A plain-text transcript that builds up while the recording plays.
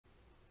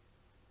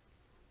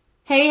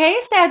Hey,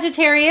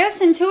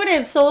 Sagittarius,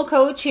 Intuitive Soul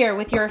Coach here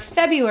with your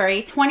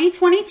February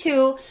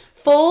 2022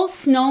 full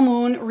snow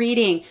moon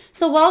reading.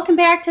 So welcome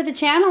back to the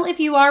channel if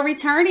you are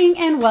returning,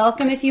 and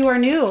welcome if you are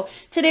new.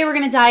 Today we're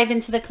going to dive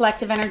into the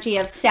collective energy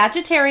of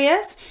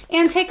Sagittarius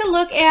and take a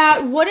look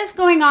at what is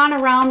going on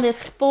around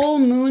this full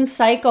moon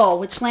cycle,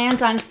 which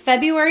lands on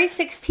February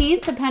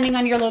 16th, depending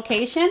on your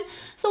location.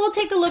 So we'll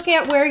take a look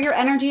at where your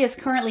energy is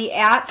currently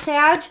at,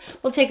 Sag.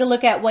 We'll take a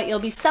look at what you'll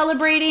be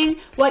celebrating,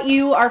 what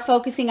you are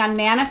focusing on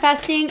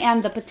manifesting,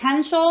 and the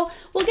potential.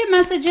 We'll get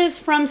messages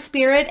from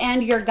Spirit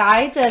and your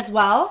guides as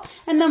well.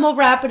 And then we'll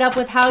wrap it up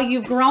with how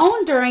you've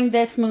grown during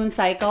this moon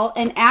cycle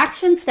and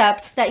action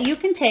steps that you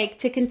can take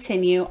to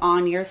continue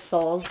on your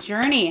soul's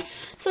journey.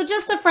 So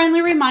just a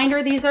friendly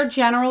reminder, these are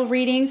general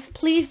readings.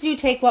 Please do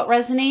take what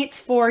resonates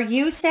for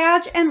you,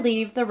 Sag, and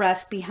leave the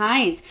rest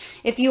behind.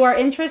 If you are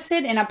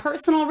interested in a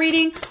personal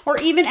reading or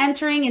even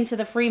entering into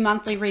the free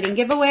monthly reading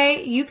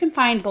giveaway, you can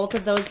find both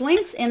of those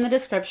links in the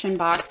description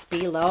box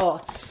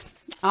below.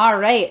 All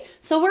right,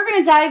 so we're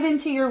going to dive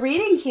into your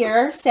reading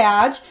here,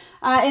 Sag.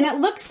 And it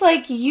looks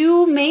like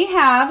you may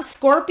have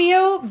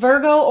Scorpio,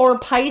 Virgo, or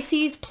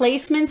Pisces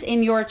placements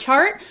in your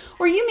chart,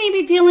 or you may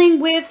be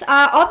dealing with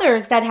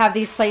others that have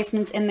these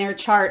placements in their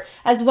chart,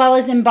 as well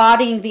as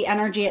embodying the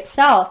energy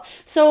itself.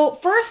 So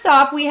first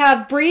off, we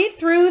have breathe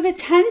through the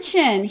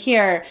tension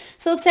here.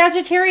 So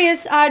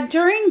Sagittarius,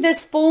 during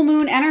this full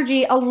moon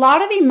energy, a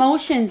lot of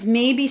emotions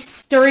may be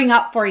stirring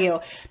up for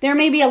you. There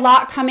may be a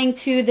lot coming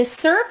to the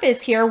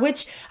surface here,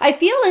 which I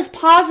feel is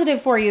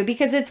positive for you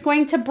because it's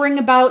going to bring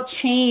about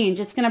change.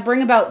 It's going to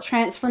bring about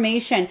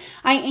transformation.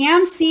 I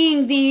am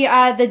seeing the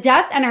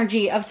death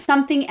energy of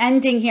something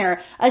ending here,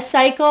 a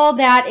cycle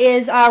that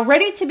is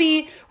ready to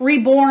be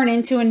reborn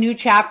into a new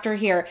chapter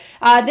here.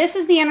 This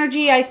is the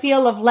energy I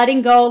feel of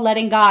letting go,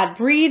 letting God,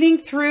 breathing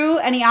through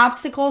any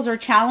obstacles or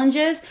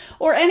challenges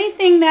or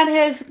anything that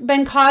has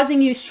been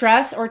causing you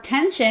stress or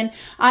tension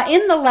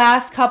in the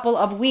last couple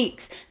of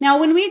weeks. Now,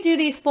 when we do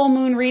these full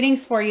moon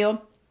readings for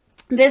you,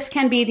 this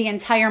can be the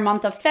entire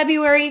month of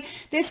February.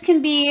 This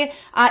can be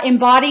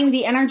embodying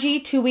the energy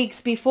 2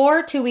 weeks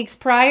before, 2 weeks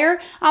prior.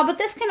 But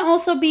this can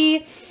also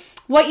be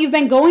what you've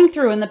been going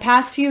through in the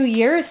past few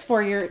years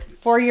for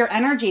your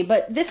energy.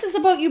 But this is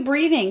about you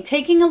breathing,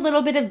 taking a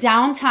little bit of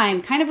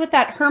downtime, kind of with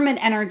that hermit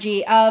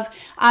energy of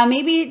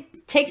maybe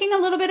taking a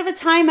little bit of a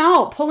time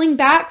out, pulling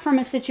back from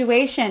a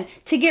situation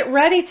to get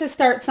ready to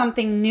start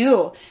something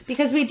new,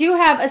 because we do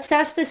have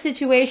assess the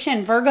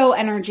situation, Virgo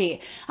energy.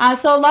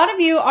 So a lot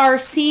of you are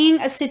seeing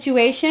a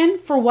situation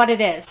for what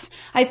it is.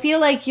 I feel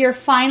like you're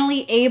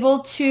finally able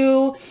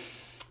to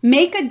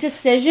make a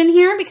decision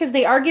here, because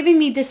they are giving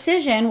me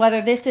decision, whether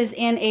this is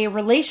in a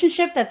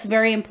relationship that's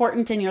very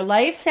important in your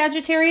life,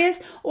 Sagittarius,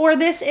 or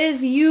this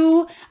is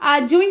you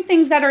doing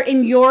things that are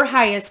in your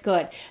highest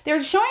good.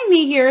 They're showing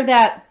me here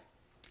that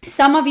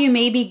some of you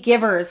may be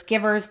givers,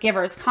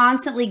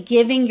 constantly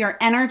giving your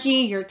energy,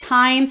 your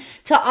time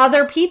to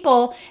other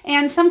people,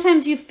 and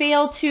sometimes you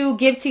fail to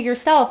give to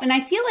yourself. And I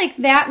feel like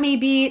that may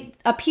be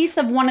a piece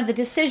of one of the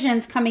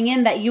decisions coming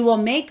in that you will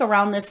make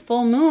around this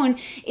full moon,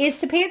 is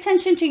to pay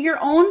attention to your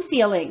own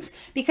feelings.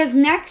 Because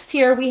next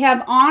here we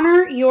have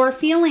honor your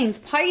feelings,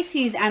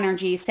 Pisces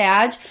energy,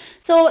 Sag.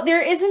 So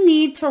there is a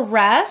need to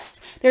rest.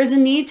 There's a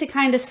need to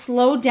kind of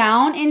slow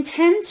down and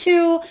tend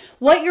to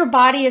what your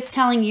body is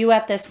telling you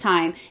at this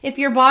time. If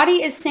your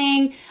body is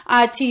saying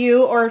to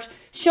you or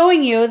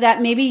showing you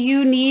that maybe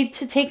you need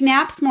to take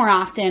naps more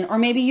often, or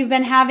maybe you've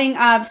been having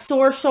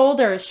sore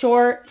shoulders,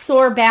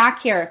 sore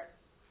back here,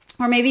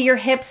 or maybe your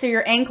hips or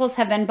your ankles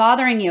have been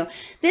bothering you.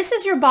 This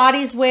is your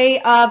body's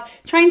way of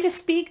trying to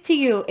speak to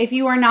you. If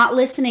you are not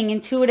listening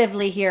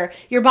intuitively here,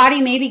 your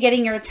body may be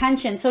getting your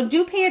attention. So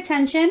do pay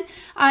attention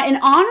and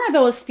honor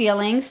those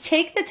feelings.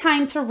 Take the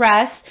time to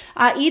rest,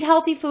 eat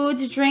healthy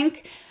foods,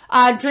 drink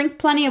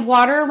plenty of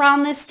water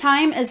around this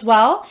time as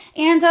well.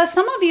 And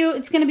some of you,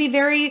 it's going to be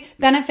very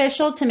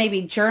beneficial to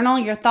maybe journal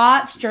your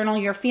thoughts, journal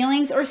your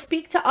feelings, or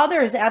speak to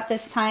others at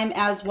this time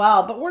as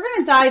well. But we're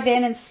going to dive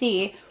in and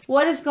see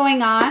what is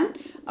going on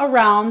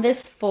around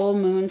this full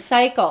moon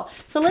cycle.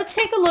 So let's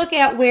take a look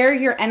at where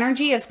your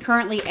energy is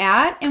currently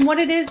at and what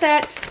it is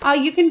that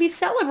you can be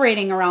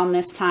celebrating around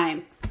this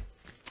time.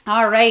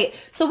 All right,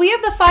 so we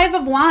have the Five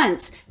of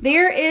Wands.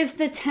 There is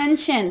the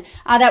tension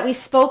that we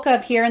spoke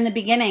of here in the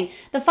beginning.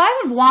 The Five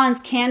of Wands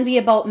can be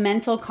about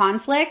mental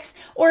conflicts,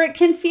 or it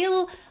can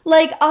feel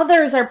like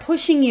others are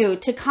pushing you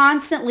to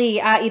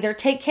constantly either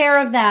take care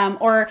of them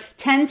or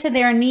tend to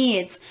their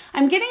needs.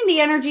 I'm getting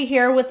the energy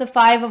here with the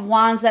Five of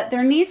Wands that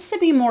there needs to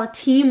be more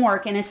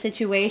teamwork in a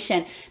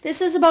situation.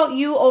 This is about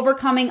you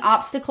overcoming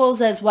obstacles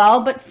as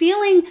well, but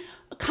feeling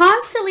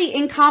constantly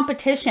in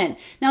competition.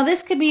 Now,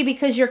 this could be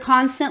because you're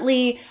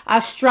constantly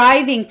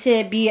striving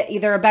to be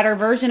either a better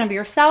version of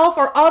yourself,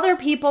 or other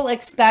people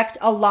expect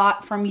a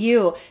lot from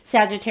you,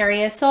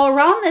 Sagittarius. So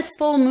around this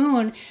full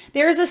moon,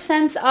 there's a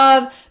sense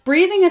of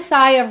breathing a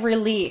sigh of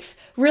relief,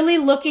 really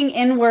looking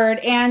inward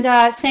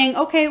and saying,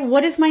 okay,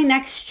 what is my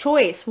next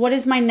choice? What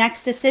is my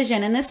next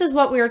decision? And this is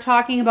what we were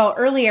talking about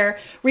earlier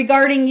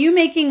regarding you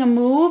making a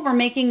move or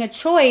making a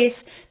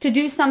choice to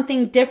do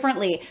something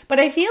differently. But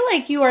I feel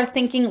like you are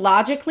thinking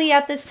logically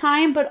at this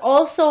time, but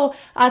also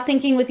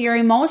thinking with your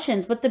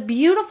emotions. But the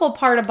beautiful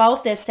part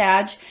about this,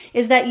 Sag,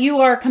 is that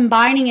you are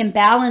combining and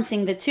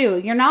balancing the two.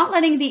 You're not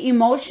letting the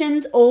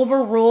emotions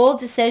overrule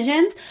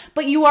decisions,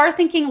 but you are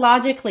thinking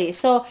logically.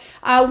 So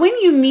when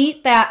you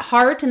meet that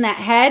heart and that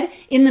head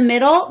in the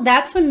middle,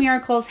 that's when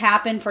miracles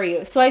happen for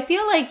you. So I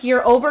feel like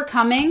you're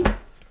overcoming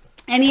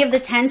any of the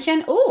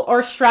tension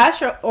or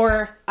stress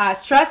or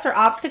stress or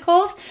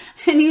obstacles.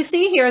 And you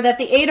see here that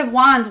the Eight of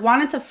Wands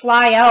wanted to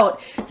fly out.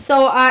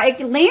 So it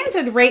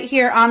landed right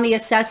here on the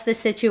assess the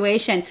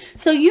situation.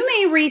 So you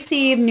may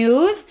receive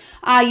news.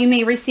 You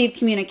may receive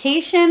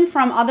communication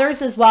from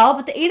others as well,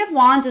 but the Eight of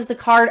Wands is the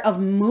card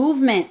of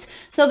movement.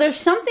 So there's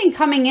something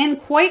coming in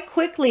quite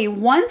quickly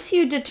once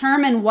you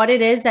determine what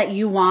it is that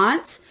you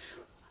want.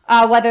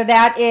 Whether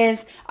that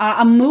is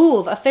a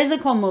move, a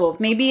physical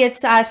move. Maybe it's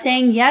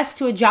saying yes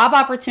to a job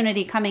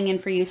opportunity coming in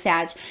for you,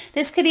 Sag.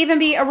 This could even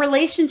be a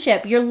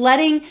relationship. You're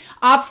letting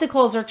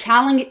obstacles or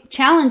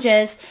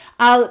challenges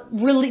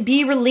really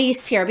be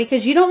released here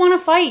because you don't want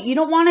to fight. You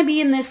don't want to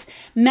be in this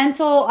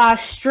mental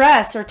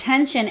stress or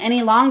tension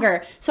any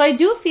longer. So I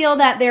do feel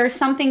that there's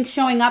something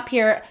showing up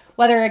here,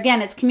 whether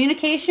again it's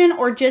communication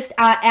or just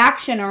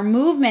action or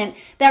movement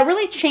that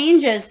really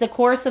changes the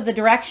course of the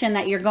direction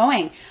that you're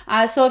going.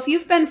 So if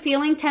you've been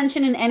feeling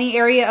tension in any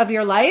area of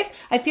your life,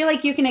 I feel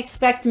like you can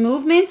expect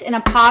movement in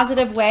a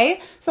positive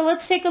way. So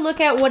let's take a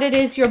look at what it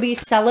is you'll be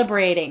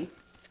celebrating.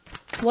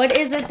 What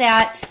is it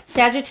that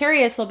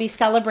Sagittarius will be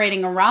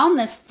celebrating around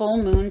this full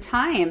moon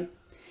time?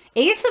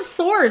 Ace of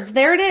Swords,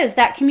 there it is,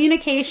 that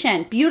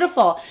communication,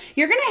 beautiful.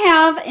 You're going to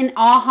have an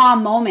aha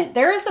moment.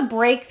 There is a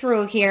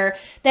breakthrough here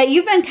that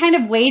you've been kind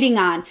of waiting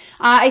on.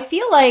 I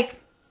feel like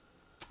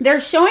they're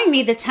showing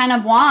me the Ten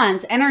of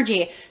Wands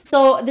energy.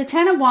 So the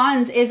Ten of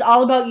Wands is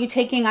all about you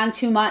taking on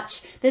too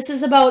much. This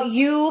is about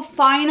you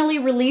finally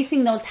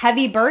releasing those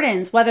heavy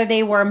burdens, whether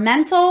they were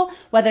mental,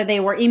 whether they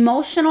were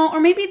emotional, or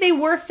maybe they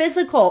were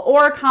physical,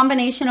 or a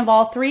combination of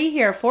all three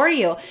here for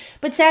you.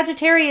 But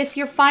Sagittarius,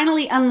 you're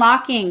finally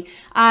unlocking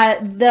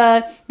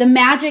the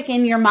magic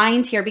in your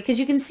mind here, because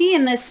you can see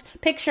in this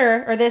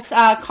picture or this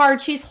card,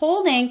 she's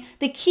holding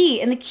the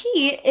key, and the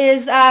key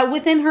is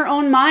within her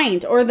own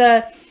mind, or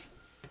the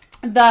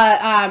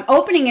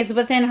opening is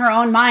within her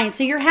own mind.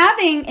 So you're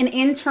having an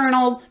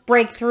internal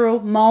breakthrough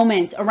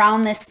moment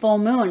around this full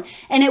moon,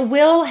 and it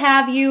will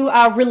have you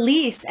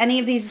release any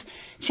of these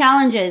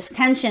challenges,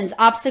 tensions,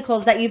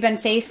 obstacles that you've been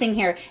facing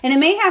here. And it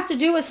may have to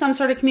do with some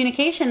sort of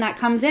communication that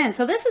comes in.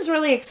 So this is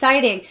really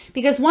exciting,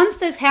 because once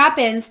this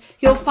happens,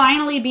 you'll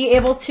finally be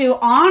able to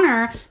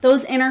honor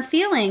those inner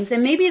feelings.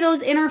 And maybe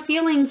those inner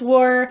feelings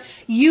were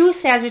you,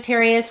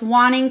 Sagittarius,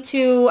 wanting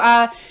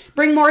to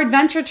bring more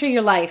adventure to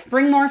your life,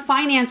 bring more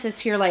finances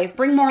to your life,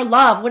 bring more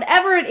love,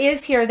 whatever it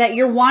is here that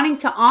you're wanting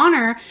to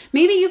honor.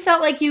 Maybe you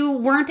felt like you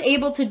weren't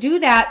able to do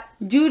that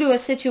due to a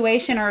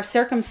situation or a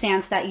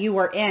circumstance that you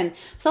were in.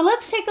 So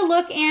let's take a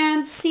look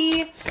and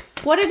see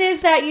what it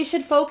is that you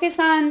should focus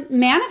on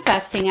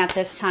manifesting at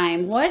this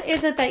time. What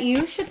is it that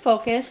you should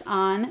focus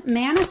on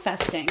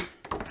manifesting?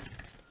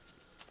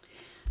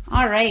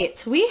 All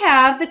right, we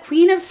have the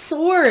Queen of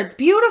Swords.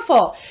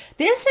 Beautiful.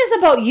 This is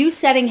about you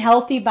setting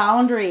healthy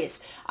boundaries.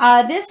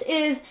 This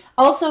is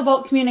also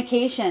about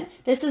communication.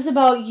 This is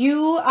about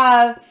you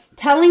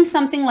telling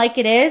something like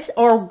it is,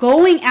 or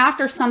going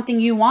after something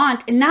you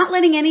want and not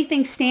letting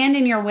anything stand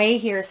in your way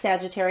here,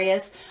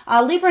 Sagittarius.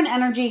 Libran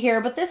energy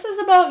here, but this is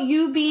about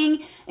you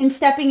being and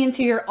stepping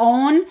into your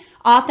own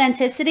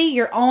authenticity,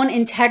 your own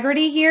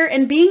integrity here,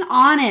 and being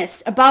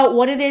honest about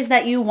what it is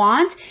that you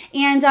want,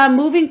 and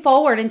moving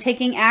forward and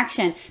taking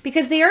action,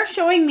 because they are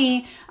showing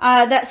me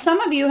that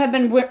some of you have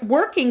been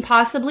working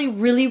possibly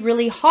really,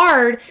 really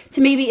hard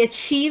to maybe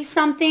achieve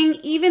something,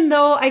 even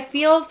though I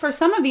feel for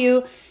some of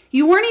you,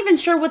 you weren't even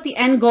sure what the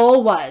end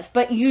goal was,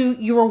 but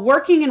you were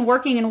working and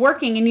working and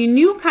working, and you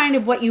knew kind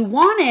of what you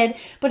wanted,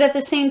 but at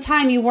the same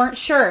time, you weren't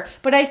sure.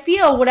 But I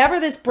feel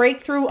whatever this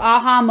breakthrough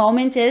aha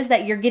moment is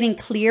that you're getting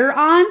clear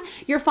on,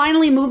 you're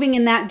finally moving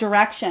in that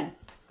direction.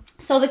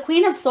 So the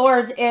Queen of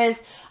Swords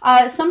is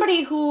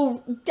somebody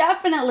who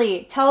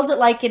definitely tells it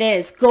like it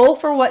is. Go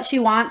for what she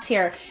wants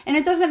here. And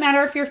it doesn't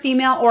matter if you're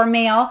female or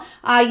male.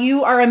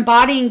 You are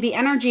embodying the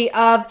energy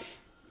of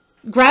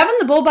grabbing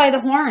the bull by the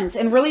horns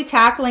and really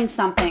tackling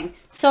something.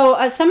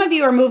 So some of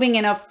you are moving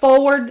in a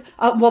forward,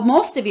 well,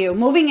 most of you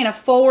moving in a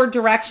forward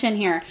direction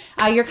here.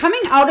 You're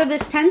coming out of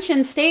this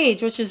tension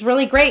stage, which is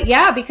really great.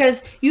 Yeah,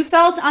 because you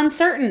felt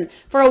uncertain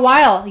for a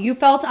while. You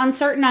felt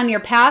uncertain on your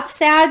path,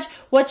 Sag.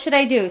 What should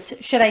I do?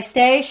 Should I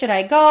stay? Should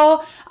I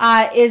go?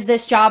 Is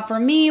this job for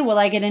me? Will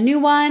I get a new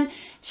one?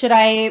 Should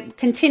I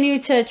continue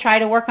to try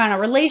to work on a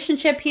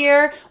relationship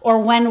here, or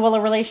when will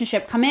a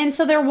relationship come in?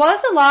 So there was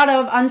a lot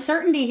of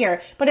uncertainty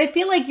here, but I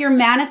feel like you're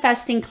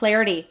manifesting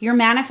clarity. You're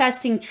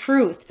manifesting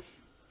truth.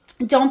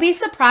 Don't be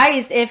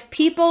surprised if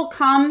people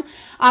come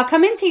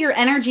into your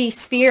energy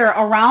sphere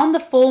around the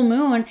full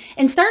moon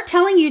and start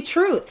telling you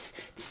truths,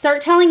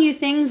 start telling you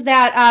things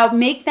that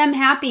make them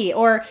happy,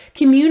 or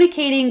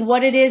communicating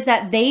what it is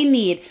that they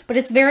need. But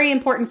it's very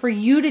important for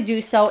you to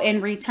do so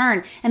in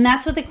return. And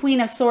that's what the Queen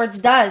of Swords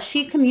does.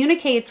 She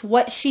communicates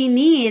what she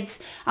needs,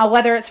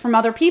 whether it's from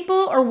other people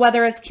or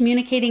whether it's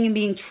communicating and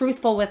being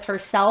truthful with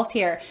herself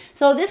here.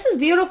 So this is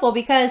beautiful,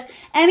 because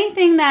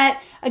anything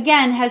that,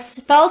 again, has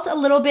felt a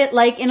little bit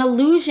like an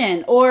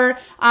illusion or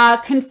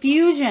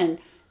confusion,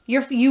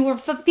 you were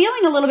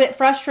feeling a little bit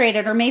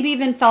frustrated, or maybe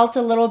even felt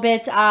a little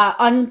bit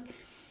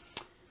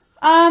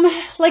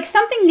like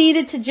something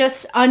needed to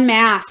just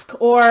unmask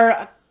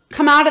or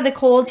come out of the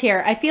cold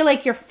here. I feel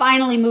like you're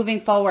finally moving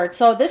forward.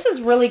 So this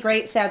is really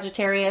great,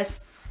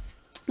 Sagittarius.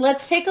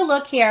 Let's take a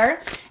look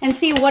here and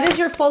see what is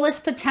your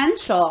fullest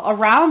potential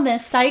around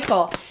this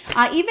cycle,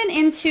 even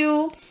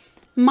into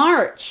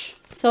March.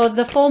 So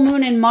the full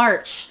moon in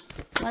March.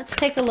 Let's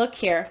take a look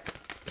here.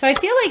 So I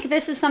feel like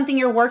this is something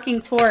you're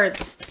working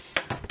towards.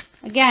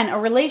 Again, a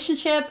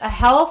relationship, a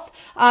health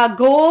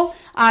goal.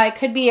 It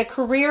could be a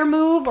career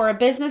move or a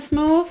business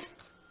move.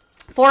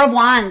 Four of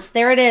Wands,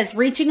 there it is,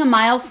 reaching a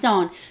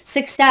milestone,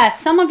 success.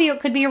 Some of you,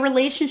 it could be a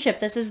relationship.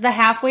 This is the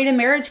halfway to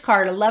marriage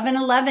card,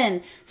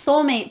 1111,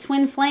 soulmate,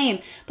 twin flame.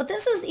 But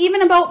this is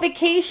even about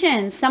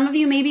vacation. Some of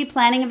you may be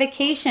planning a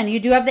vacation. You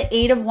do have the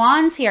Eight of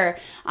Wands here.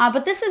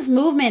 But this is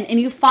movement,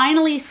 and you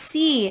finally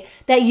see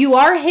that you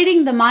are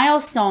hitting the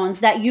milestones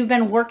that you've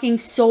been working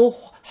so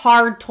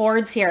hard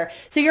towards here.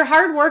 So your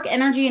hard work,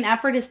 energy, and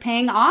effort is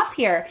paying off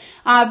here.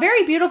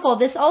 Very beautiful.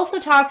 This also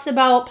talks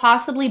about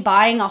possibly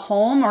buying a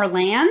home or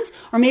land,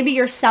 or maybe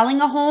you're selling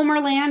a home or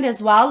land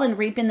as well and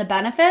reaping the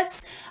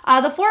benefits.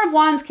 The Four of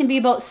Wands can be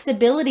about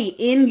stability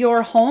in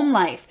your home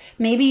life.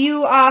 Maybe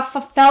you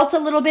felt a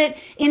little bit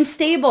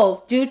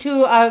unstable due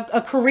to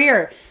a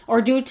career,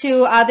 or due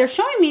to, they're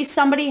showing me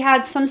somebody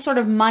had some sort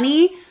of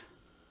money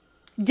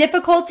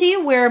difficulty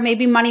where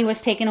maybe money was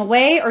taken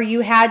away, or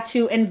you had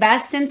to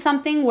invest in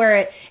something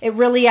where it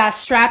really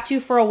strapped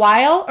you for a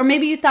while, or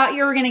maybe you thought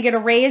you were going to get a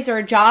raise or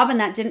a job and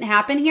that didn't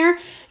happen here.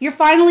 You're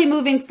finally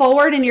moving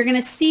forward, and you're going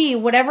to see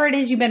whatever it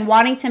is you've been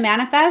wanting to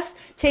manifest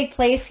take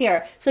place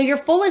here. So your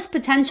fullest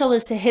potential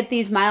is to hit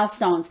these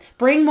milestones,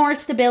 bring more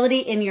stability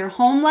in your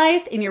home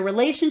life, in your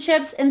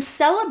relationships, and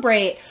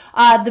celebrate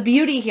the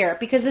beauty here,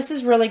 because this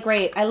is really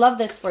great. I love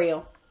this for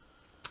you.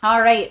 All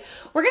right,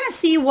 we're going to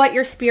see what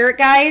your spirit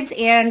guides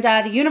and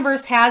the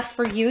universe has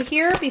for you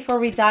here before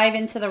we dive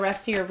into the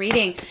rest of your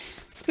reading.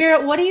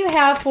 Spirit, what do you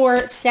have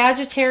for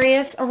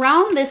Sagittarius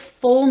around this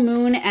full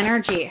moon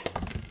energy?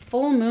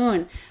 Full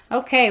moon.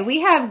 Okay,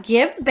 we have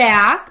give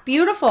back.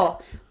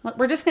 Beautiful.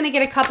 We're just going to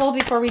get a couple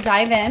before we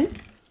dive in.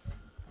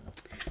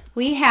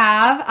 We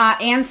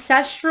have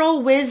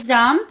ancestral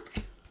wisdom.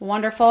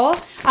 Wonderful.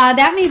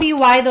 That may be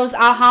why those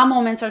aha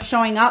moments are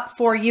showing up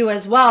for you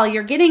as well.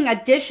 You're getting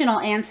additional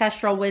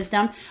ancestral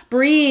wisdom.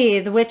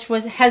 Breathe, which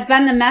has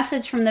been the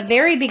message from the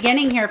very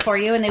beginning here for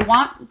you. And they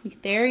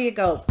want, there you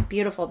go.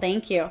 Beautiful.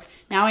 Thank you.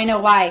 Now I know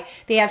why.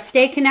 They have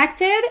stay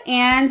connected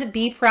and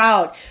be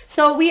proud.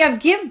 So we have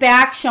give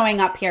back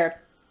showing up here.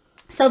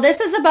 So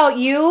this is about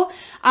you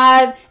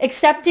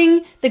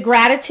accepting the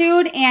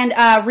gratitude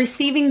and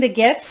receiving the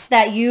gifts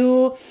that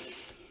you've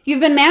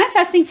been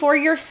manifesting for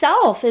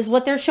yourself, is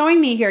what they're showing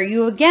me here.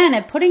 You, again,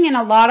 are putting in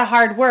a lot of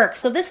hard work.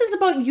 So this is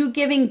about you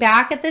giving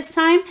back at this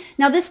time.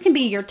 Now, this can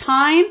be your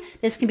time.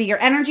 This can be your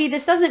energy.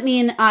 This doesn't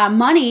mean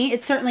money.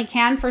 It certainly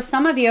can for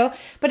some of you.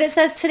 But it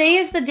says today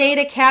is the day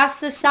to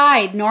cast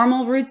aside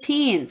normal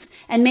routines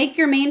and make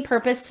your main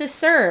purpose to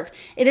serve.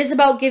 It is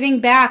about giving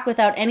back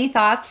without any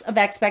thoughts of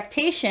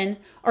expectation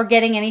or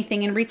getting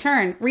anything in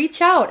return.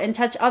 Reach out and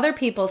touch other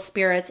people's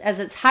spirits, as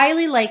it's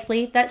highly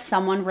likely that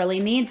someone really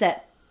needs it.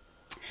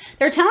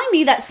 They're telling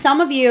me that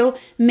some of you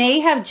may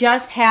have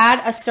just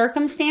had a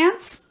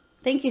circumstance.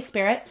 Thank you,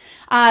 Spirit.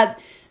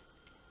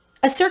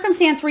 A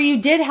circumstance where you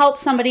did help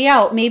somebody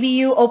out. Maybe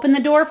you opened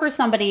the door for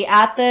somebody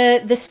at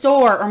the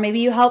store, or maybe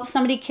you helped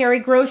somebody carry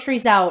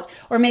groceries out,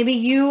 or maybe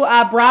you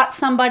brought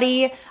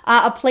somebody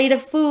a plate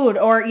of food,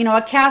 or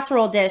a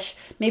casserole dish.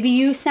 Maybe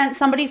you sent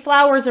somebody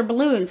flowers or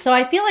balloons. So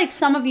I feel like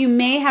some of you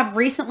may have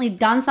recently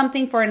done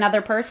something for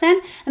another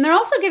person. And they're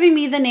also giving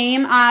me the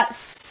name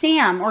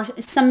Sam or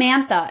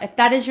Samantha. If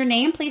that is your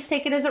name, please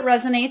take it as it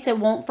resonates. It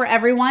won't for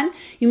everyone.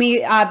 You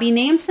may be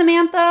named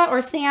Samantha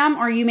or Sam,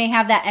 or you may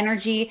have that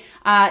energy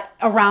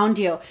around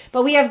you.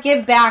 But we have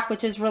give back,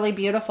 which is really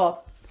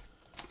beautiful.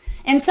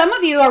 And some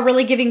of you are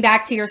really giving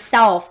back to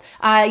yourself.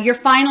 You're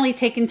finally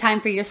taking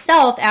time for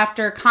yourself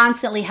after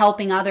constantly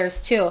helping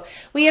others too.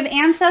 We have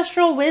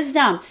ancestral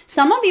wisdom.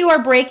 Some of you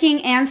are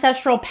breaking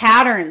ancestral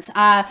patterns,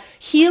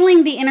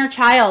 healing the inner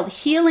child,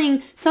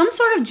 healing some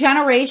sort of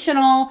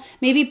generational,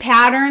 maybe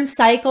pattern,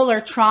 cycle,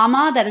 or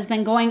trauma that has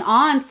been going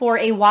on for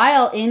a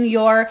while in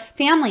your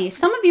family.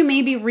 Some of you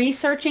may be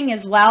researching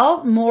as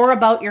well more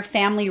about your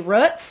family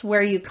roots,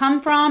 where you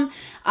come from.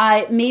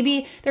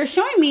 Maybe they're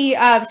showing me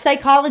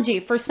psychology.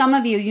 For some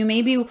of you, you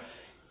may be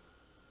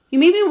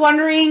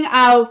wondering,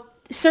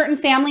 certain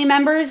family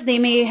members, they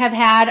may have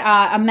had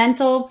a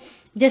mental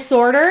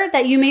disorder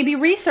that you may be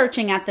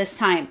researching at this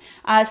time.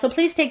 So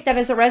please take that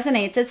as it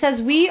resonates. It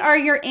says, we are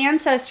your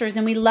ancestors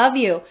and we love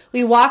you.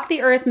 We walked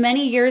the earth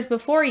many years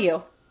before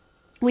you.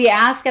 We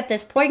ask at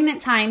this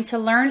poignant time to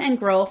learn and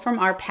grow from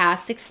our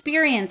past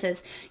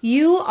experiences.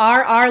 You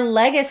are our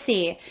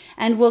legacy,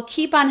 and we'll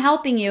keep on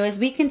helping you as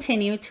we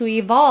continue to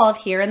evolve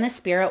here in the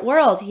spirit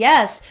world.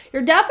 Yes,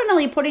 you're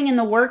definitely putting in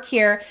the work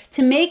here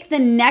to make the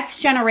next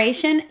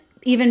generation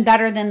even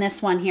better than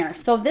this one here.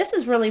 So this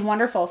is really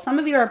wonderful. Some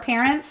of you are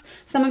parents.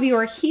 Some of you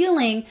are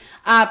healing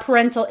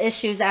parental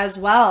issues as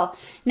well.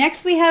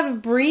 Next, we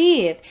have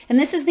breathe. And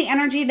this is the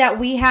energy that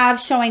we have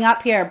showing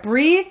up here.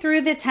 Breathe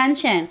through the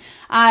tension.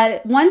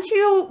 Once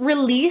you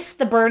release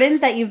the burdens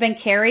that you've been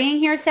carrying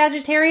here,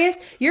 Sagittarius,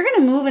 you're going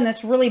to move in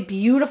this really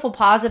beautiful,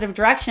 positive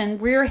direction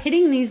where you're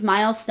hitting these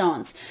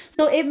milestones.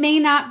 So it may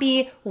not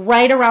be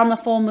right around the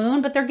full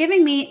moon, but they're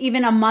giving me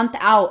even a month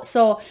out.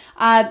 So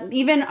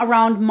even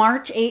around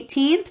March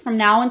 18th, from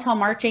now until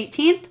March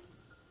 18th,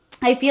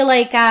 I feel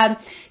like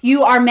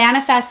you are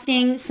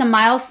manifesting some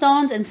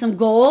milestones and some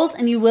goals,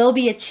 and you will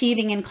be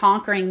achieving and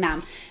conquering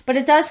them. But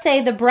it does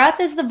say the breath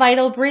is the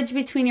vital bridge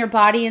between your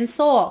body and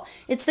soul.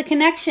 It's the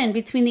connection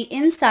between the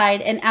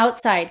inside and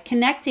outside,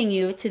 connecting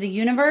you to the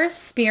universe,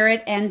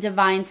 spirit, and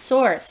divine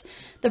source.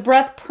 The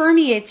breath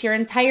permeates your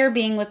entire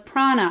being with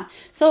prana.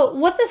 So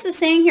what this is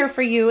saying here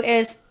for you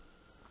is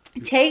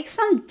take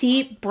some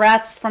deep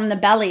breaths from the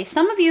belly.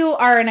 Some of you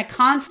are in a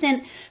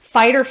constant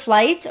fight or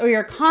flight, or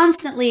you're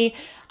constantly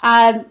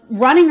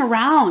running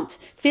around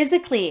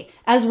physically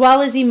as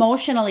well as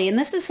emotionally. And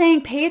this is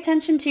saying pay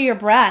attention to your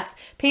breath.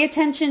 Pay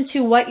attention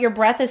to what your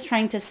breath is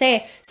trying to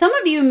say. Some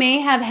of you may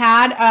have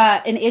had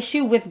an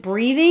issue with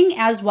breathing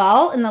as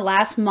well in the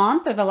last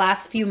month or the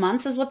last few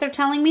months is what they're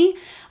telling me.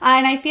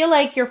 And I feel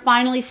like you're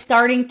finally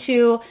starting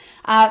to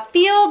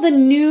feel the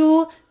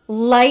new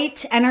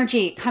light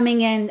energy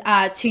coming in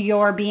to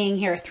your being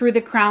here through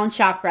the crown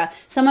chakra.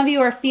 Some of you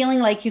are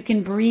feeling like you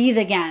can breathe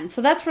again.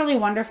 So that's really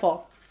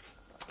wonderful.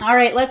 All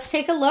right, let's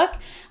take a look.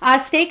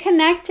 Stay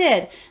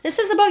connected. This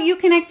is about you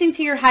connecting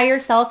to your higher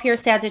self here,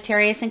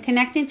 Sagittarius, and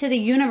connecting to the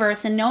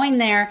universe and knowing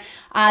there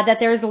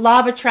that there's the law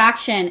of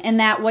attraction, and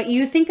that what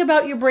you think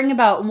about, you bring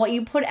about, and what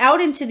you put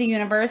out into the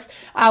universe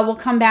will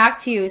come back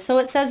to you. So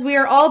it says we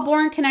are all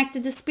born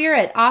connected to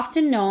spirit,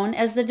 often known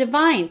as the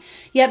divine.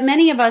 Yet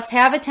many of us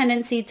have a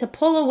tendency to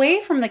pull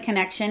away from the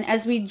connection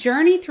as we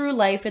journey through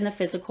life in the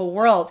physical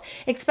world,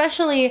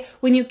 especially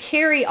when you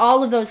carry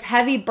all of those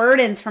heavy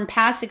burdens from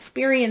past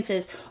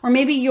experiences, or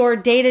maybe your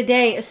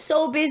day-to-day is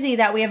so busy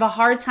that we have a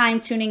hard time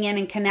tuning in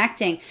and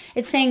connecting.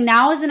 It's saying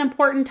now is an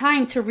important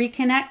time to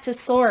reconnect to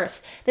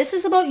source. This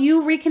is about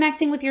you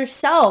reconnecting with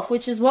yourself,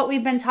 which is what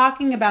we've been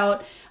talking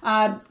about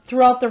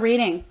throughout the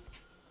reading.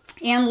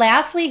 And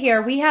lastly here,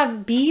 we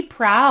have be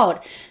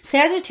proud.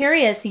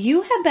 Sagittarius,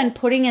 you have been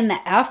putting in the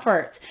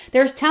effort.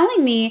 There's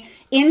telling me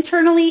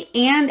internally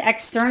and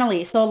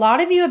externally. So a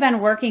lot of you have been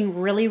working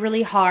really,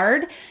 really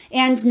hard,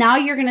 and now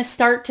you're going to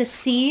start to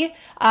see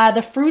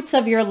the fruits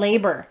of your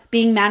labor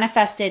being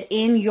manifested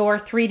in your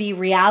 3D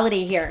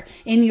reality here,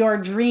 in your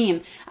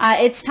dream.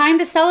 It's time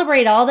to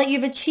celebrate all that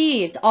you've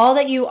achieved, all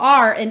that you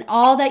are, and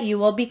all that you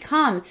will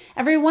become.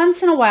 Every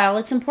once in a while,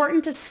 it's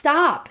important to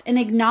stop and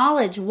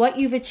acknowledge what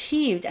you've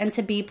achieved and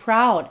to be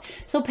proud.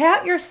 So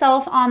pat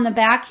yourself on the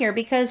back here,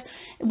 because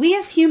we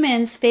as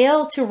humans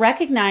fail to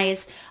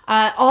recognize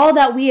all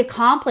that we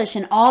accomplish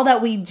and all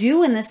that we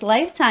do in this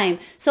lifetime.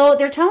 So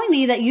they're telling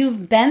me that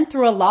you've been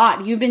through a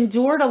lot, you've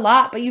endured a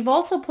lot, but you've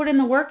also put in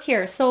the work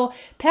here. So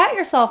pat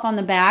yourself on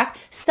the back,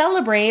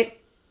 celebrate,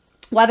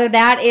 whether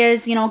that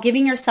is, you know,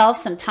 giving yourself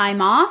some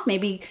time off,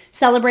 maybe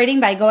celebrating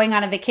by going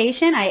on a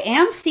vacation. I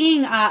am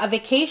seeing a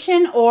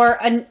vacation or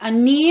a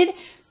need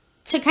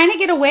to kind of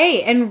get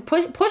away and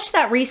push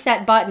that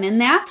reset button. And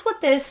that's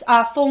what this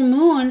full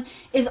moon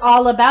is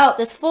all about.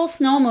 This full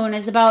snow moon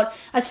is about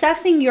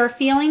assessing your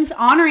feelings,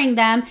 honoring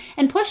them,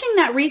 and pushing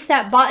that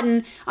reset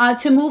button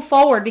to move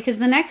forward, because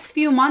the next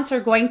few months are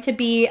going to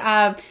be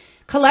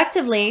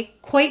collectively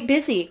quite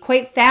busy,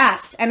 quite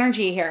fast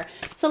energy here.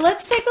 So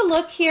let's take a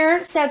look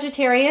here,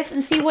 Sagittarius,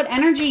 and see what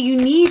energy you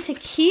need to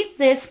keep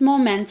this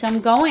momentum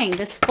going,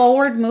 this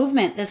forward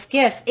movement, this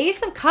gifts.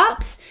 Ace of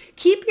Cups,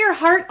 keep your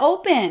heart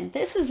open.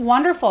 This is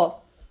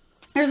wonderful.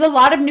 There's a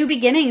lot of new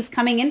beginnings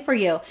coming in for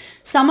you.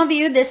 Some of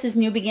you, this is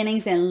new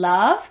beginnings in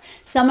love.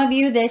 Some of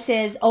you, this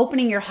is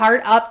opening your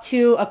heart up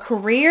to a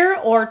career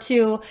or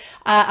to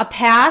a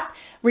path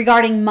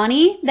regarding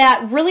money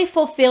that really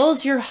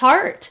fulfills your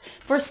heart.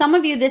 For some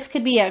of you, this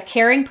could be a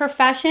caring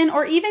profession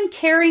or even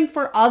caring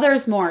for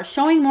others more,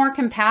 showing more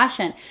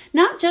compassion,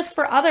 not just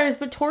for others,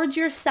 but towards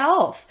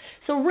yourself.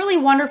 So really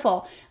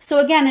wonderful. So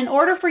again, in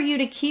order for you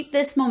to keep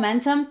this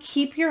momentum,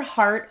 keep your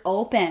heart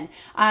open.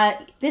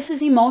 This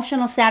is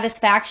emotional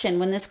satisfaction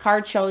when this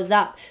card shows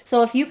up.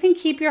 So if you can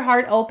keep your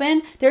heart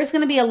open, there's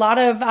going to be a lot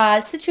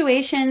of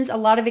situations, a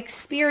lot of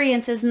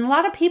experiences, and a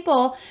lot of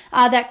people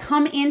that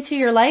come into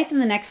your life in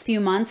the next few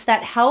months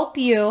that help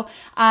you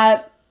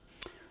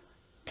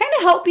kind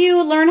of help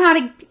you learn how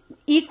to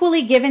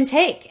equally give and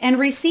take and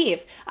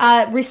receive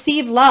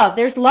love.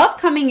 There's love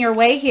coming your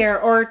way here,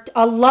 or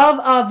a love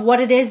of what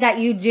it is that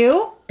you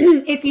do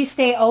if you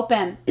stay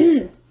open.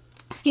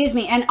 Excuse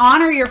me, and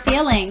honor your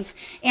feelings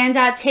and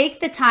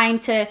take the time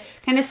to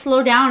kind of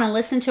slow down and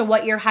listen to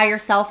what your higher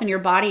self and your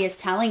body is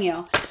telling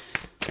you.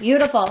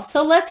 Beautiful.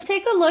 So let's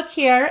take a look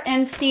here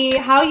and see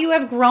how you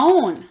have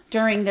grown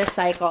during this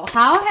cycle.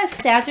 How has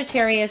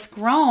Sagittarius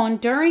grown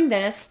during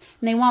this?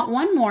 And they want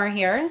one more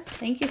here.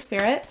 Thank you,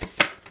 Spirit.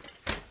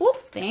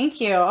 Whoop,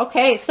 thank you.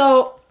 Okay,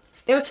 so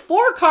there's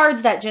 4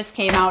 cards that just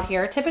came out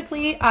here.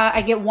 Typically,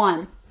 I get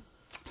 1.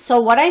 So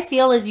what I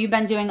feel is you've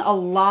been doing a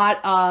lot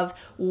of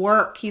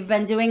work. You've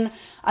been doing,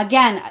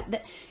 again,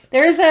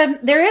 there is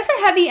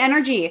a heavy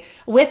energy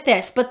with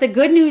this, but the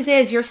good news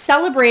is you're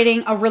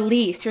celebrating a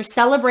release. You're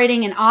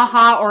celebrating an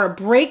aha or a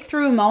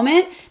breakthrough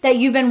moment that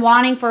you've been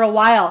wanting for a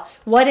while.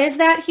 What is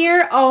that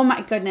here? Oh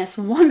my goodness,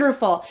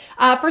 wonderful.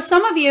 For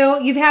some of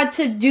you, you've had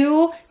to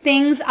do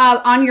things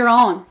on your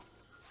own.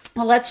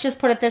 Well, let's just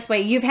put it this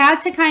way. You've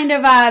had to kind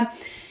of...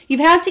 You've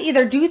had to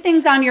either do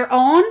things on your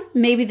own.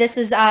 Maybe this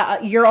is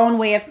your own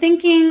way of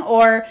thinking,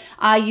 or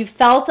you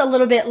felt a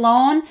little bit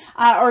alone,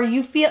 or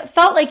you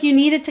felt like you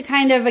needed to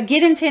kind of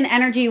get into an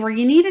energy where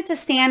you needed to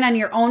stand on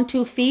your own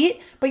 2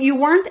 feet, but you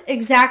weren't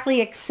exactly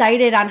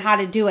excited on how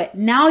to do it.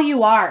 Now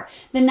you are.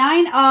 The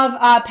 9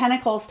 of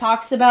Pentacles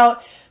talks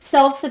about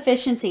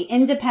self-sufficiency,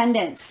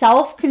 independence,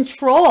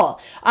 self-control.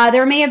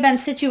 There may have been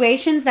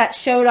situations that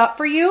showed up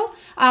for you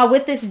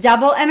with this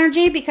Devil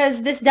energy,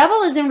 because this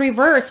Devil is in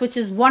reverse, which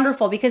is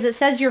wonderful because it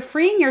says you're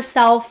freeing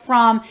yourself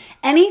from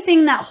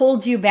anything that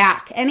holds you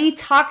back, any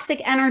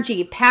toxic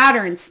energy,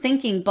 patterns,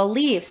 thinking,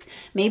 beliefs.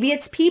 Maybe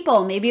it's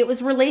people, maybe it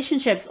was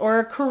relationships or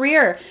a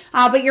career,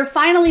 but you're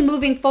finally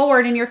moving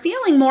forward and you're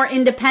feeling more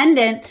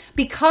independent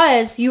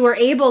because you were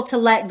able to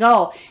let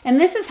go.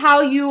 And this is how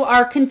you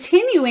are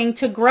continuing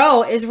to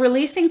grow, is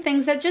releasing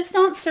things that just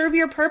don't serve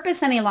your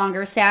purpose any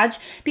longer, Sag,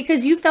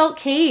 because you felt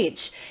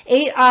caged.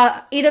 8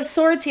 of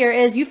Swords here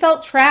is you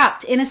felt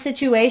trapped in a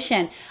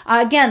situation.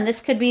 Again,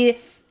 this could be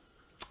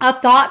a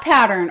thought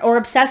pattern or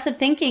obsessive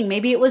thinking.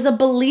 Maybe it was a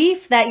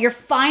belief that you're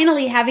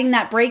finally having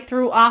that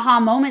breakthrough aha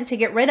moment to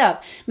get rid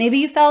of. Maybe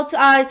you felt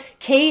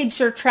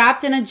caged or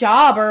trapped in a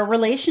job or a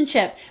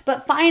relationship,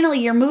 but finally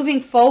you're moving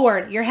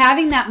forward. You're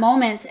having that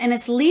moment and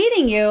it's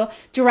leading you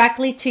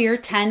directly to your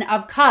 10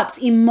 of Cups.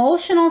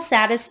 Emotional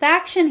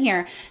satisfaction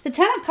here. The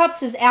 10 of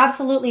Cups is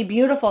absolutely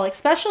beautiful,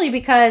 especially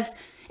because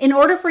in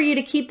order for you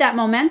to keep that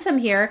momentum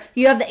here,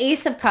 you have the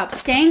Ace of Cups.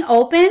 Staying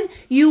open,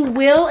 you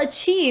will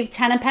achieve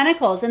 10 of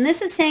Pentacles. And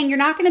this is saying you're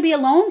not going to be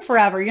alone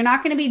forever. You're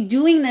not going to be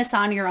doing this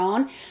on your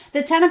own.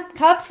 The 10 of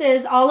Cups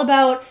is all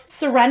about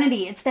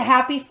serenity. It's the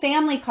happy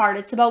family card.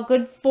 It's about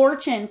good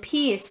fortune,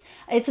 peace.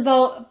 It's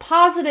about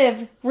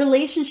positive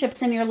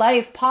relationships in your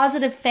life,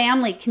 positive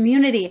family,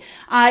 community.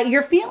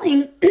 You're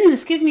feeling,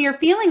 excuse me, you're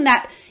feeling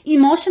that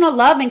emotional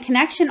love and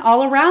connection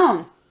all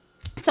around.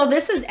 So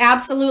this is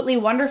absolutely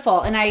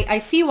wonderful. And I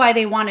see why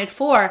they wanted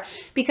 4,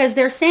 because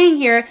they're saying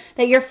here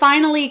that you're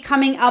finally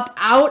coming up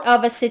out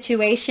of a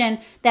situation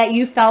that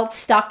you felt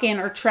stuck in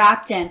or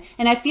trapped in.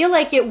 And I feel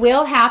like it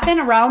will happen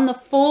around the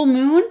full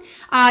moon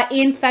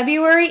in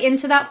February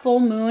into that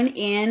full moon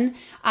in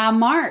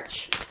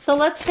March. So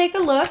let's take a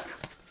look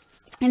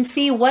and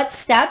see what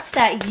steps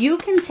that you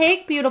can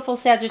take, beautiful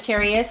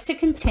Sagittarius, to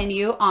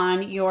continue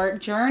on your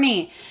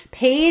journey.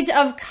 Page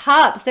of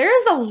Cups. There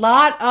is a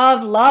lot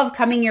of love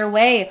coming your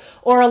way,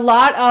 or a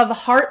lot of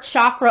heart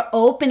chakra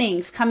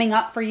openings coming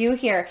up for you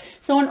here.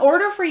 So in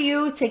order for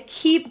you to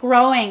keep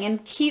growing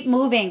and keep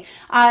moving,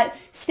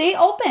 stay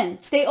open.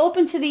 Stay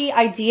open to the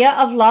idea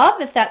of love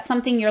if that's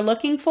something you're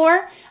looking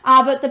for.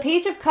 But the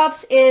Page of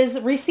Cups is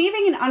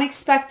receiving an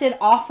unexpected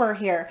offer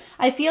here.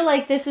 I feel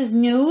like this is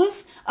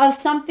news of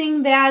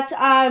something that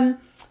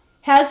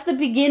has the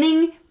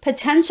beginning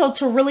potential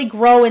to really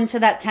grow into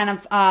that 10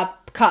 of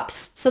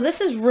Cups. So this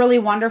is really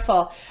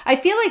wonderful. I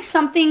feel like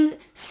something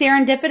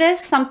serendipitous,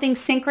 something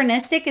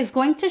synchronistic is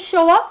going to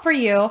show up for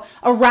you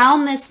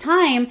around this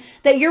time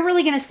that you're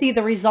really going to see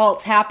the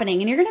results happening.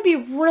 And you're going to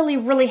be really,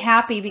 really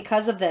happy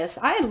because of this.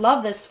 I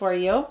love this for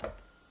you.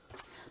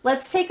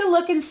 Let's take a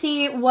look and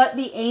see what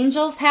the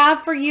angels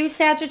have for you,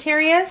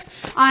 Sagittarius,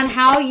 on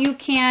how you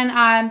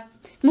can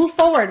move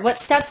forward, what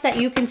steps that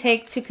you can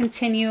take to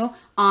continue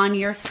on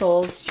your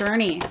soul's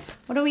journey.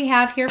 What do we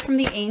have here from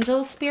the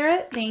angels,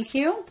 Spirit? Thank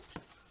you.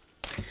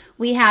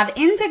 We have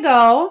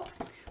Indigo.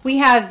 We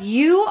have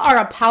you are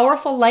a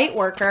powerful light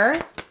worker.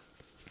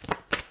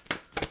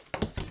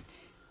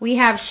 We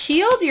have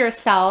shield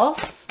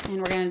yourself, and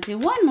we're going to do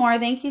one more.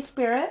 Thank you,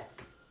 Spirit.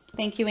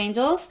 Thank you,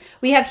 angels.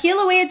 We have heal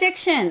away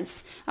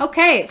addictions.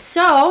 Okay,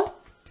 so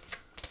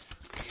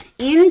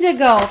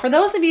indigo. For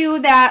those of you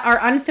that are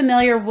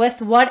unfamiliar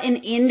with what an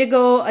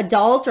indigo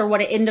adult or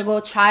what an indigo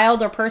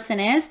child or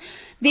person is,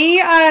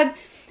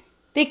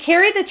 they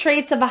carry the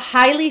traits of a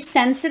highly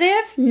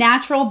sensitive,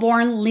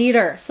 natural-born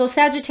leader. So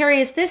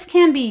Sagittarius, this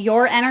can be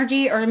your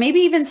energy or maybe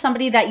even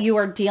somebody that you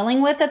are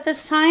dealing with at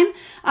this time.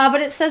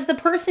 But it says the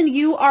person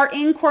you are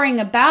inquiring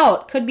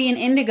about could be an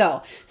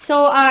indigo.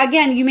 So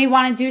again, you may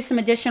want to do some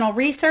additional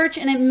research,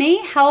 and it may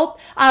help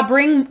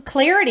bring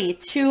clarity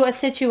to a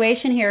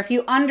situation here if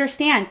you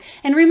understand.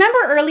 And remember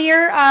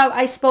earlier,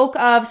 I spoke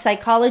of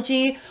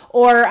psychology,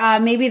 or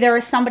maybe there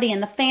was somebody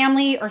in the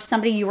family or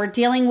somebody you were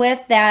dealing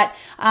with that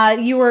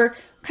you were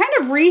kind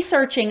of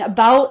researching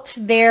about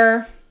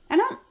their, I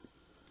don't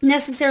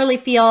necessarily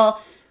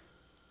feel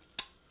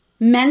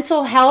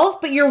mental health,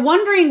 but you're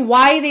wondering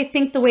why they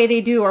think the way they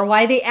do, or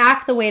why they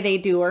act the way they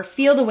do, or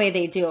feel the way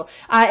they do.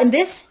 And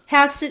this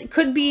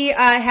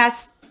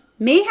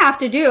may have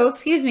to do,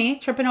 excuse me,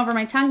 tripping over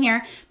my tongue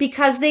here,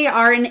 because they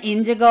are an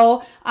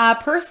indigo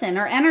person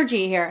or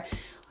energy here.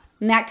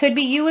 And that could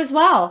be you as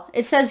well.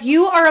 It says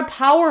you are a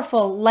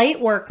powerful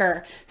light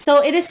worker.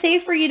 So it is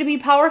safe for you to be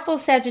powerful,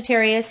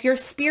 Sagittarius. Your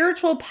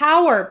spiritual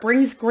power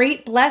brings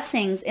great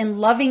blessings in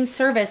loving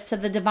service to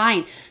the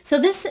divine.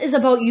 So this is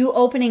about you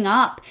opening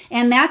up.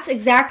 And that's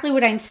exactly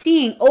what I'm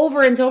seeing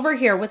over and over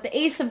here with the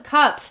Ace of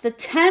Cups, the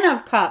 10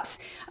 of Cups.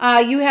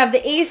 You have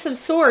the Ace of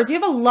Swords. You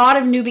have a lot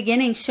of new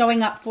beginnings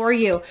showing up for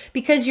you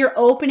because you're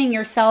opening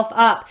yourself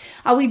up.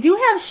 We do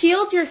have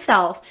shield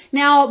yourself.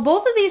 Now,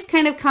 both of these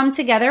kind of come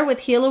together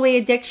with heal away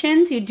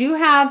addictions. You do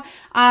have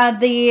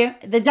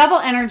the devil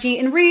energy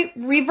in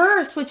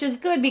reverse, which is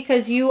good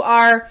because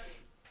you're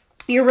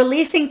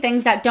releasing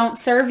things that don't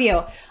serve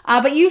you.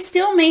 But you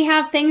still may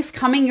have things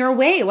coming your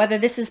way, whether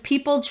this is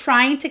people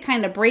trying to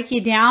kind of break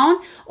you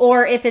down,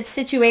 or if it's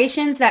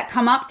situations that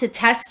come up to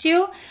test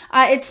you.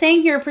 It's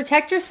saying here,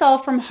 protect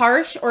yourself from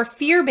harsh or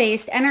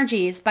fear-based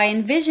energies by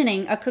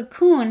envisioning a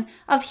cocoon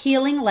of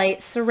healing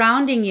light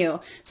surrounding you.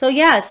 So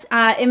yes,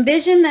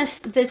 envision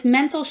this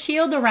mental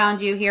shield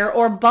around you here,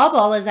 or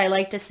bubble, as I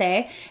like to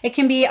say. It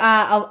can be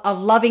a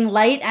loving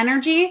light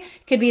energy.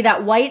 It could be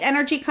that white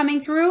energy coming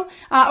through,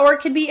 or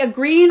it could be a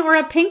green or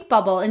a pink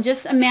bubble. And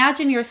just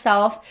imagine yourself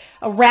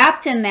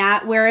wrapped in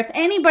that, where if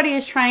anybody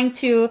is trying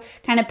to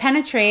kind of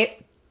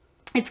penetrate,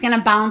 it's going to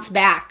bounce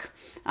back.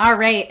 All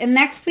right. And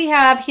next we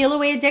have heal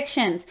away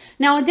addictions.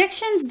 Now,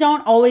 addictions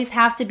don't always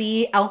have to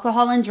be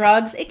alcohol and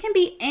drugs. It can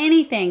be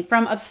anything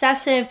from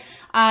obsessive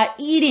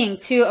eating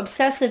to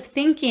obsessive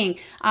thinking,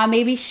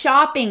 maybe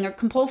shopping or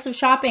compulsive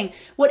shopping,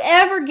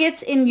 whatever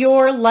gets in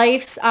your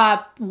life's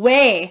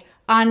way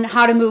on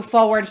how to move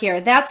forward here.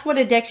 That's what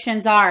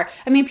addictions are.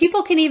 I mean,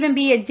 people can even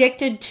be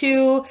addicted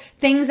to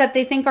things that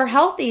they think are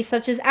healthy,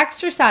 such as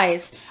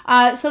exercise.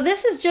 So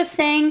this is just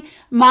saying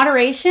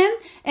moderation,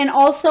 and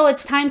also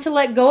it's time to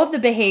let go of the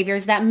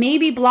behaviors that may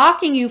be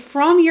blocking you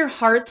from your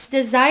heart's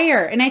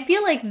desire. And I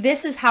feel like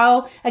this is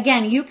how,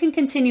 again, you can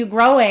continue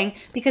growing,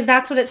 because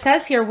that's what it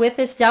says here with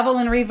this devil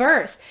in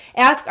reverse.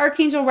 Ask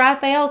Archangel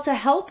Raphael to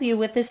help you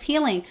with this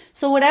healing.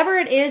 So whatever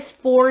it is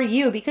for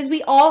you, because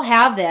we all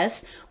have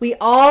this, we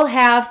all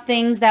have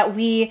things that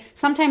we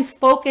sometimes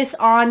focus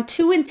on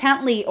too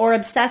intently or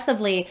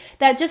obsessively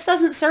that just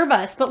doesn't serve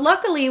us. But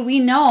luckily we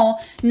know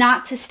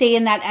not to stay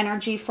in that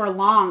energy for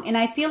long. And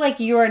I feel like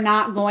you are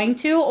not going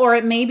to, or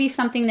it may be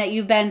something that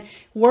you've been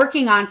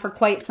working on for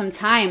quite some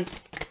time.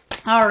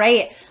 All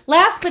right.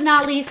 Last but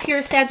not least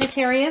here,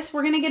 Sagittarius,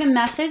 we're going to get a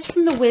message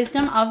from the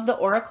wisdom of the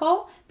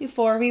Oracle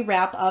before we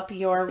wrap up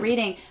your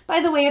reading.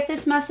 By the way, if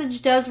this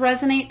message does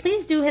resonate,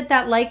 please do hit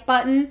that like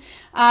button.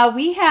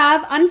 We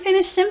have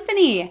Unfinished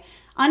Symphony.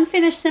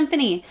 Unfinished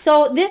Symphony.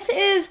 So this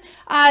is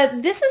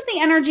the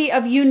energy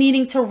of you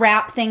needing to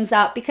wrap things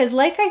up, because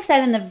like I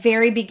said in the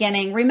very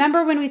beginning,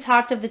 remember when we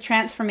talked of the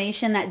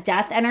transformation, that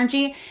death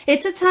energy?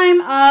 It's a time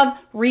of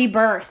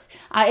rebirth.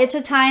 It's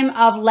a time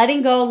of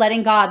letting go,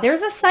 letting God.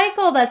 There's a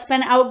cycle that's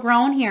been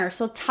outgrown here.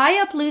 So tie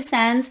up loose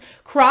ends,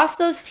 cross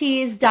those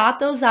T's, dot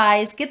those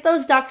I's, get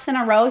those ducks in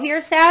a row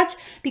here, Sag,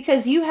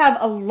 because you have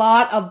a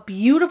lot of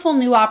beautiful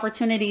new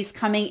opportunities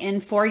coming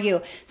in for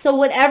you. So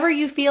whatever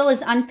you feel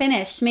is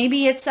unfinished,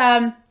 maybe it's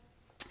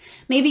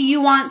maybe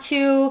you want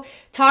to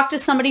talk to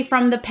somebody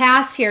from the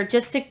past here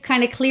just to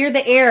kind of clear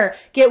the air,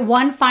 get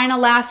one final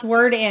last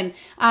word in,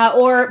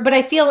 but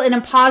I feel in a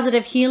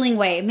positive healing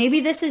way.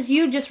 Maybe this is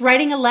you just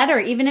writing a letter,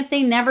 even if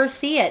they never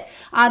see it.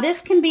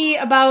 This can be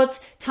about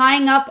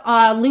tying up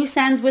loose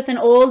ends with an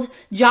old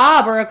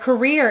job or a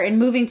career and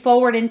moving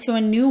forward into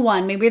a new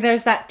one. Maybe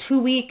there's that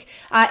 2-week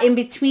in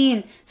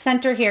between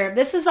center here.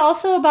 This is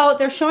also about,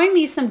 they're showing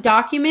me some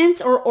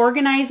documents or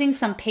organizing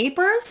some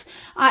papers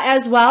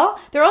as well.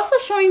 They're also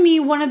showing me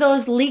one of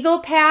those legal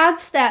pads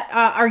dots that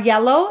are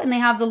yellow and they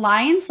have the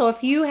lines. So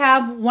if you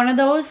have one of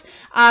those,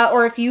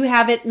 or if you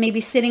have it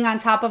maybe sitting on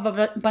top of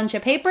a bunch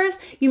of papers,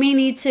 you may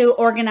need to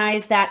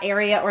organize that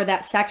area or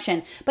that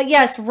section. But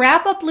yes,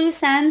 wrap up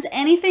loose ends,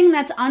 anything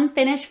that's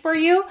unfinished for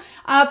you,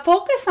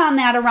 focus on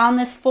that around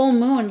this full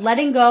moon,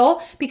 letting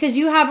go, because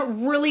you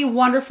have really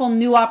wonderful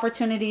new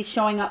opportunities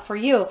showing up for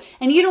you.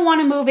 And you don't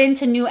want to move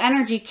into new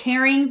energy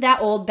carrying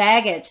that old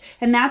baggage.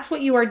 And that's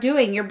what you are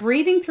doing. You're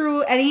breathing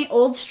through any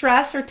old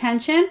stress or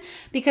tension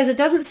because it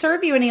doesn't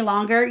serve you any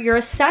longer. You're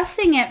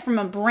assessing it from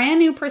a brand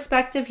new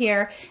perspective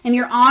here, and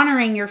you're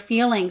honoring your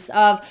feelings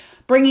of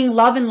bringing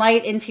love and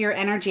light into your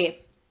energy.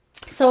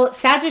 So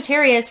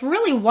Sagittarius,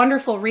 really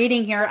wonderful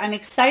reading here. I'm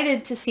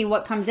excited to see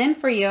what comes in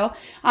for you.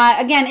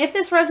 Again, if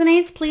this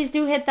resonates, please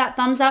do hit that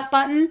thumbs up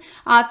button.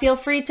 Feel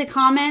free to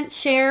comment,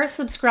 share,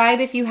 subscribe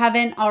if you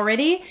haven't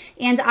already.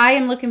 And I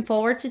am looking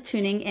forward to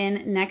tuning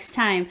in next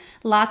time.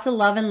 Lots of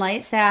love and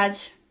light, Sag.